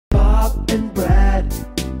and Brad,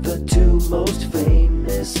 the two most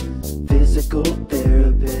famous physical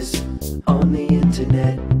therapists on the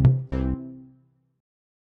internet.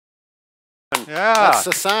 Yeah. That's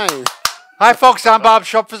the sign. Hi, folks. I'm Bob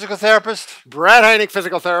Schrupp, physical therapist. Brad Heineck,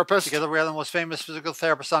 physical therapist. Together, we are the most famous physical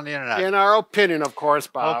therapists on the internet. In our opinion, of course,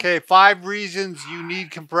 Bob. Okay, 5 reasons you need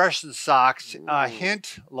compression socks.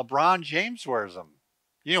 Hint, LeBron James wears them.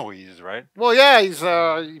 You know who he is, right? Well, yeah,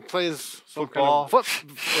 he plays some Football. Kind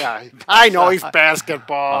of yeah, I know he's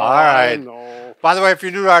basketball. All right. I know. By the way, if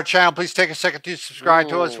you're new to our channel, please take a second to subscribe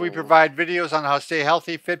to us. We provide videos on how to stay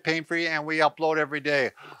healthy, fit, pain-free, and we upload every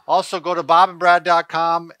day. Also, go to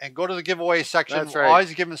bobandbrad.com and go to the giveaway section. That's We're right.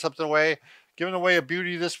 always giving something away. Giving away a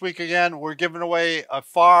beauty this week again. We're giving away a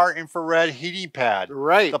far infrared heating pad.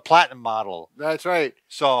 Right. The platinum model. That's right.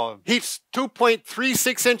 So Heats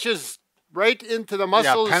 2.36 inches right into the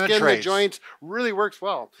muscles, skin, the penetrates. joints. Really works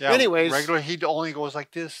well. yeah, Anyways. regular heat only goes like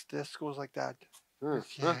this. This goes like that.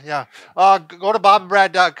 Huh. Yeah. Go to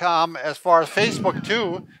bobandbrad.com. As far as Facebook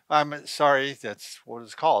too, I'm sorry, that's what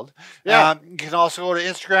it's called. Yeah. You can also go to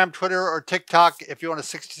Instagram, Twitter, or TikTok if you want a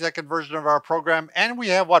 60-second version of our program. And we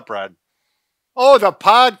have what, Brad? Oh, the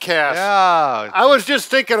podcast. Yeah. I was just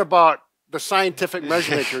thinking about the scientific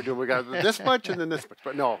measurement you're doing. We got this much and then this much.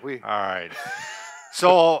 But no, we. All right.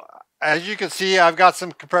 So as you can see, I've got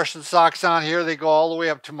some compression socks on here. They go all the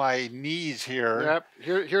way up to my knees here.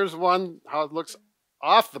 Yep. Here's one, how it looks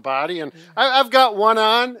off the body. And I've got one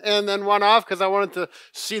on and then one off because I wanted to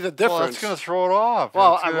see the difference. Well, it's going to throw it off.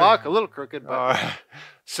 Well, I walk a little crooked. But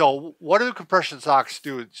So what do compression socks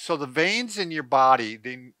do? So the veins in your body,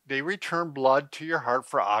 they return blood to your heart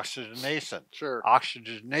for oxygenation. Sure.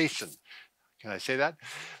 Oxygenation. Can I say that?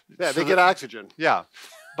 Yeah, So they get oxygen. Yeah.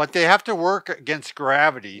 But they have to work against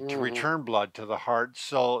gravity to return blood to the heart.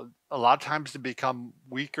 So a lot of times they become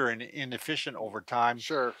weaker and inefficient over time.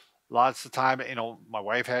 Sure. Lots of time, my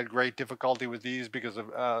wife had great difficulty with these because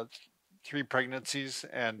of 3 pregnancies,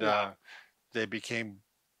 and they became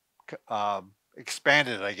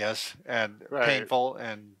expanded, I guess, and painful.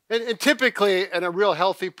 And typically, in a real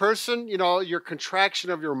healthy person, your contraction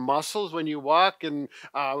of your muscles when you walk and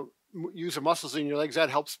use the muscles in your legs, that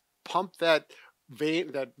helps pump that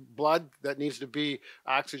vein, that blood that needs to be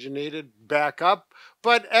oxygenated back up.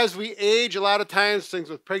 But as we age, a lot of times things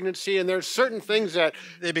with pregnancy, and there's certain things that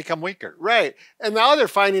they become weaker. Right. And now they're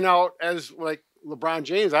finding out, as like LeBron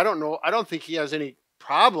James, I don't think he has any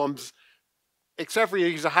problems, except for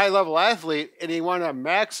he's a high level athlete and he want to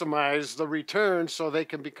maximize the return so they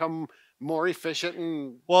can become more efficient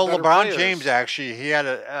and well, better LeBron players. James actually, he had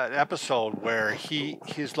an episode where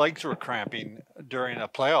his legs were cramping during a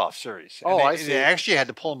playoff series. And I see. They actually had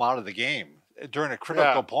to pull him out of the game during a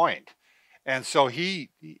critical point. And so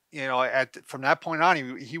from that point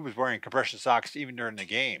on, he was wearing compression socks even during the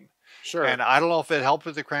game. Sure. And I don't know if it helped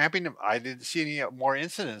with the cramping. I didn't see any more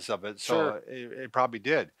incidents of it, so it probably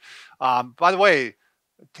did. By the way,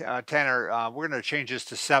 Tanner, we're going to change this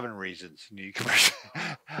to 7 reasons you need compression.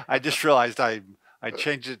 I just realized I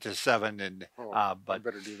changed it to 7, and but I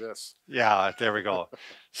better do this. Yeah, there we go.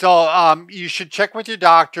 So you should check with your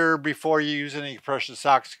doctor before you use any compression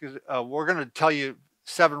socks, because we're going to tell you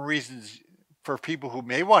 7 reasons for people who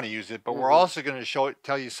may want to use it, but we're also going to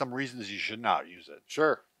tell you some reasons you should not use it.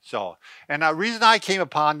 Sure. So, and the reason I came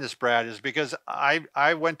upon this, Brad, is because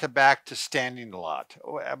I went back to standing a lot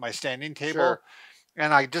at my standing table,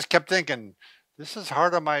 and I just kept thinking, this is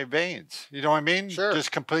hard on my veins. You know what I mean? Sure.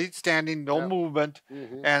 Just complete standing, no movement,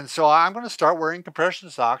 and so I'm going to start wearing compression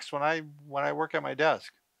socks when I work at my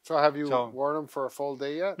desk. So have you worn them for a full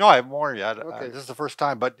day yet? No, I haven't worn yet. Okay. This is the first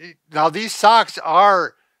time. But now these socks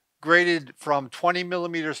are graded from 20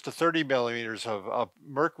 millimeters to 30 millimeters of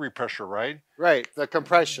mercury pressure, right? Right, the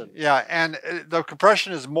compression. Yeah, and the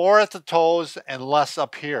compression is more at the toes and less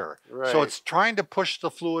up here. Right. So it's trying to push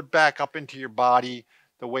the fluid back up into your body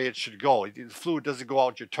the way it should go. The fluid doesn't go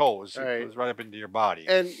out your toes. It goes right up into your body.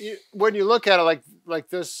 And when you look at it like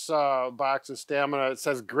this box of Stamina, it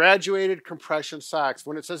says graduated compression socks.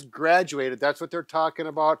 When it says graduated, that's what they're talking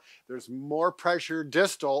about. There's more pressure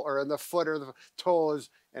distal or in the foot or the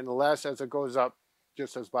toes and less as it goes up,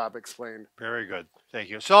 just as Bob explained. Very good. Thank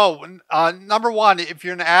you. So number 1, if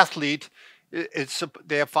you're an athlete,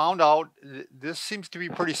 they have found out, this seems to be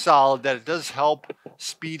pretty solid, that it does help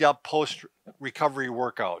speed up post-recovery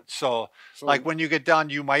workouts. So like when you get done,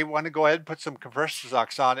 you might want to go ahead and put some compression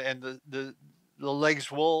socks on, and the legs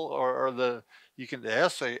will, you can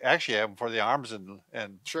actually have them for the arms and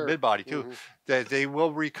mid body too. They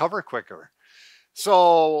will recover quicker.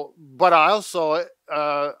 So, but also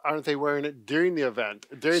aren't they wearing it during the event,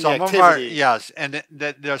 during Some the of them are, activity? yes, and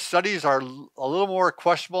the studies are a little more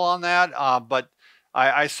questionable on that. But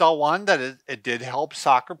I saw one that it did help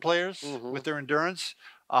soccer players with their endurance.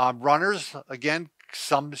 Runners, again,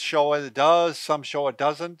 some show it does, some show it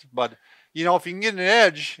doesn't. But you know, if you can get an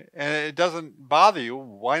edge and it doesn't bother you,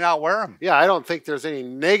 why not wear them? Yeah, I don't think there's any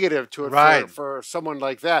negative to it Right. for someone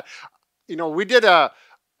like that. You know, we did a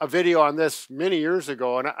video on this many years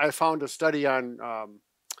ago, and I found a study on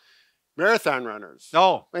marathon runners.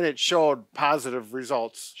 No, And it showed positive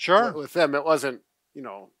results. Sure. With them. It wasn't, you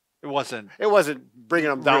know, it wasn't. it wasn't bringing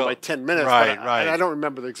them down Real- by 10 minutes. right, but right. And I don't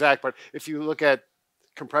remember the exact, but if you look at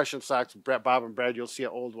compression socks, Bob and Brad, you'll see an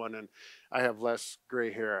old one, and I have less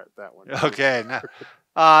gray hair at that one. Okay.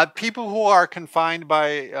 People who are confined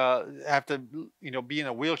by have to, you know, be in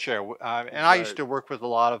a wheelchair. And I used Right. to work with a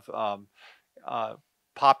lot of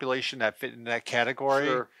population that fit in that category.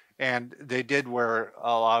 Sure. And they did wear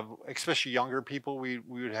a lot of, especially younger people. We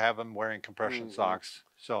would have them wearing compression socks.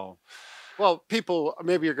 So, Well, people,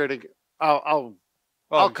 maybe you're going to, I'll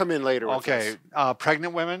well, come in later with okay. this.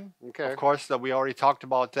 Pregnant women, Okay. of course, that we already talked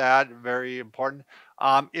about that. Very important.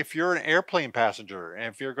 If you're an airplane passenger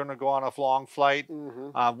and if you're going to go on a long flight,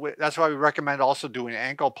 that's why we recommend also doing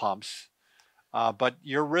ankle pumps. But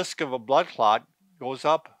your risk of a blood clot goes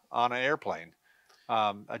up on an airplane,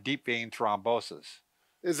 a deep vein thrombosis.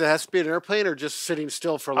 Is it has to be an airplane or just sitting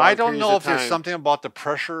still for a long I don't periods know of if there's time? something about the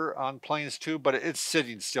pressure on planes too, but it's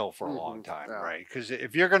sitting still for a long time, yeah. right? Because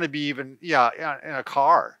if you're going to be even, in a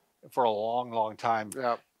car for a long, long time,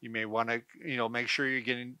 Yeah. you may want to, make sure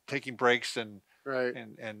you're taking breaks and Right.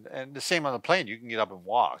 and the same on the plane. You can get up and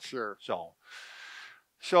walk. Sure.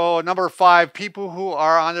 So number 5, people who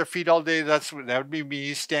are on their feet all day. That would be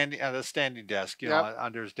me standing at a standing desk,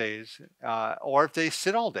 on those days, or if they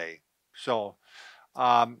sit all day. So.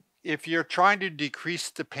 If you're trying to decrease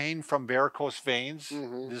the pain from varicose veins,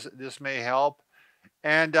 this may help.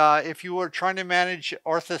 And if you are trying to manage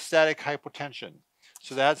orthostatic hypotension,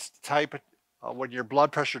 so that's the type of when your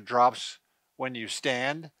blood pressure drops when you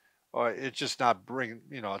stand, or it's just not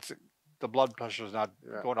the blood pressure is not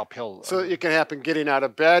going uphill. So it can happen getting out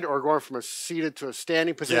of bed or going from a seated to a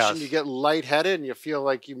standing position. Yes. You get lightheaded and you feel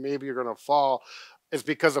like maybe you're going to fall. It's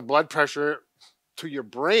because the blood pressure to your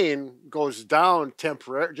brain goes down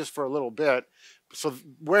temporarily, just for a little bit. So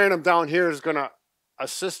wearing them down here is going to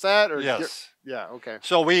assist that? Or Yes. Yeah, okay.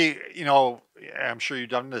 So I'm sure you've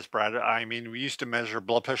done this, Brad. I mean, we used to measure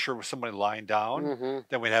blood pressure with somebody lying down.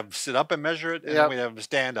 Then we'd have them sit up and measure it, and then we'd have them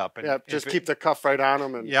stand up. And just keep the cuff right on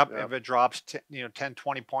them. And, if it drops 10,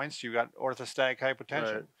 20 points, you got orthostatic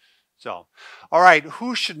hypotension. Right. So, all right,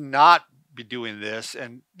 who should not be doing this?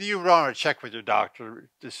 And you want to check with your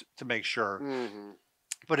doctor to make sure.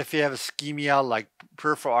 But if you have ischemia, like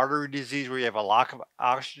peripheral artery disease, where you have a lack of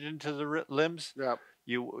oxygen to the limbs,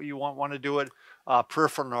 you won't want to do it.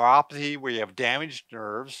 Peripheral neuropathy, where you have damaged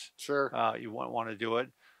nerves, you won't want to do it.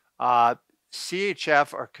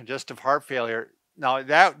 CHF, or congestive heart failure. Now,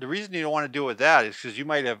 the reason you don't want to do it with that is because you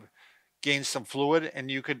might have gained some fluid,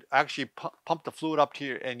 and you could actually pump the fluid up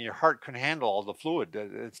to and your heart couldn't handle all the fluid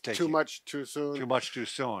that it's taking. Too much too soon. Too much too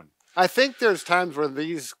soon. I think there's times where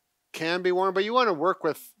these can be worn, but you want to work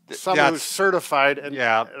with someone who's certified. And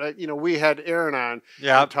we had Aaron on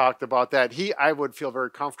and talked about that. I would feel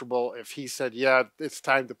very comfortable if he said, "Yeah, it's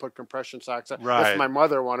time to put compression socks on." Right. If my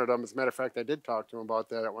mother wanted them, as a matter of fact, I did talk to him about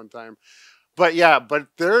that at one time. But if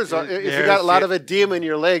you got a lot of edema in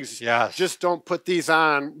your legs, just don't put these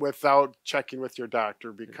on without checking with your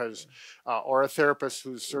doctor, because or a therapist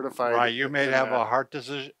who's certified. Right, you may have a heart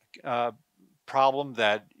disease problem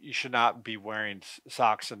that you should not be wearing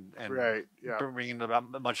socks and bringing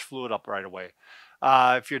much fluid up right away.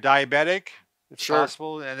 If you're diabetic, it's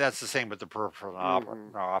possible, and that's the same with the peripheral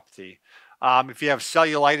neuropathy. If you have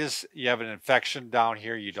cellulitis, you have an infection down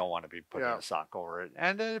here, you don't want to be putting a sock over it.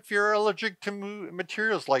 And if you're allergic to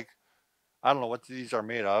materials like, I don't know what these are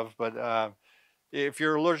made of, but if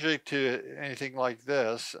you're allergic to anything like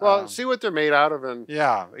this, well, see what they're made out of, and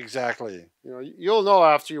yeah, exactly. You'll know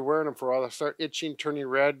after you're wearing them for a while. They start itching, turning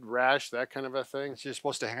red, rash, that kind of a thing. So you're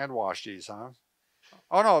supposed to hand wash these, huh?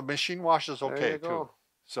 Oh no, machine wash is okay too.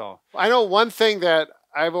 So I know one thing that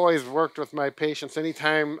I've always worked with my patients.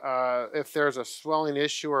 Anytime if there's a swelling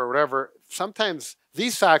issue or whatever, sometimes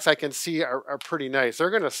these socks I can see are pretty nice. They're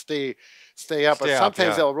going to stay up, but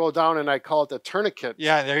sometimes they'll roll down, and I call it the tourniquet.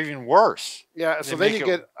 Yeah, they're even worse. Yeah, so then you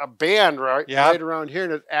get a band right around here,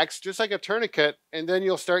 and it acts just like a tourniquet, and then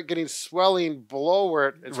you'll start getting swelling below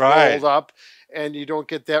where it's rolled up, and you don't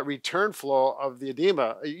get that return flow of the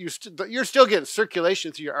edema. You're still getting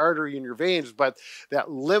circulation through your artery and your veins, but that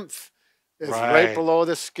lymph is Right. right below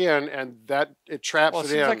the skin, and that it traps Well, it it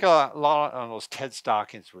seems in. like a lot of those TED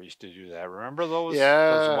stockings we used to do that. Remember those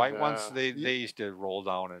Yeah, white ones? yeah. They used to roll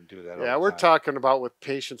down and do that Yeah, all we're the time. talking about with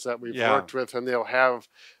patients that we've Yeah. worked with, and they'll have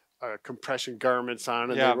compression garments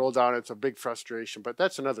on, and Yeah. they roll down. It's a big frustration, but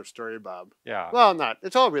that's another story, Bob. Yeah. Well, not.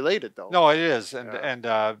 It's all related, though. No, it is, Yeah.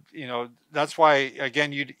 and you know, that's why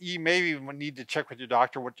again you maybe need to check with your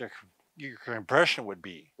doctor what your compression would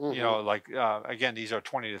be. Mhm. You know, like again, these are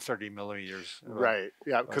 20 to 30 millimeters. Right.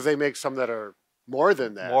 Yeah, because they make some that are more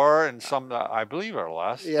than that. More and some that I believe are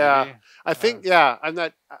less. Yeah, maybe. I think. Yeah, I'm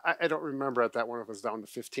not. I don't remember at that one if it was down to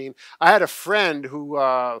 15. I had a friend who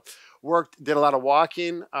did a lot of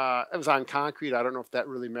walking. It was on concrete. I don't know if that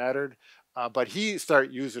really mattered, but he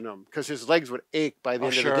started using them because his legs would ache by the Oh,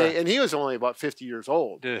 end sure. of the day, and he was only about 50 years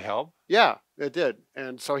old. Did it help? Yeah, it did,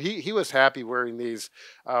 and so he was happy wearing these.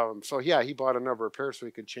 So yeah, he bought a number of pairs so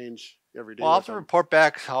he could change every day. Well, I'll have with to them. report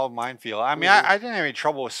back how mine feel. I mean, Mhm. I didn't have any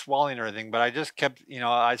trouble with swelling or anything, but I just kept, you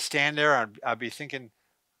know, I'd stand there and I'd be thinking,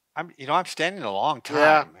 I'm standing a long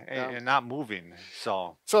Yeah, time yeah. and not moving.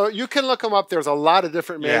 So So you can look them up. There's a lot of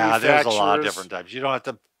different yeah, manufacturers. there's a lot of different types. You don't have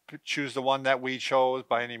to choose the one that we chose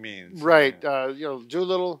by any means. Right. Do a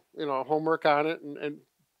little, homework on it, and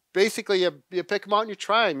basically you pick them out and you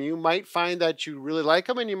try them. You might find that you really like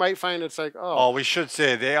them, and you might find it's like, Oh, we should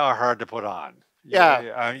say they are hard to put on.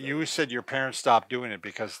 Yeah. You said your parents stopped doing it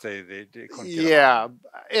because they couldn't get yeah, on.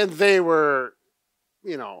 and they were,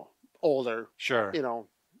 older, Sure.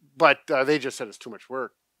 but they just said it's too much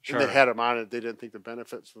work. Sure. And they had them on it. They didn't think the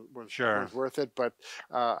benefits Sure. was worth it, but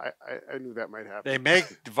I knew that might happen. They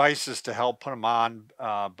make devices to help put them on,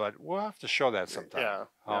 but we'll have to show that sometime. Yeah,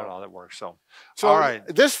 How yeah. all that works. So So all right.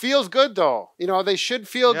 this feels good, though. They should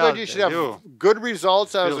feel Yeah, good. You should they have do. good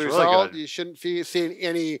results as a Feels really result. good. You shouldn't be seeing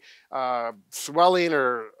any swelling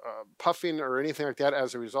or puffing or anything like that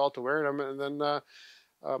as a result of wearing them. And then,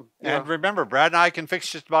 And remember, Brad and I can fix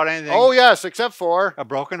just about anything. oh yes, except for A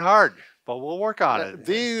broken heart, but we'll work on it.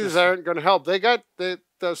 these aren't going to help. They got the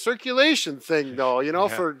circulation thing, though. Yeah.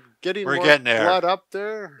 For getting We're more getting there. blood up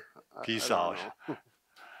there. Peace I don't out. know.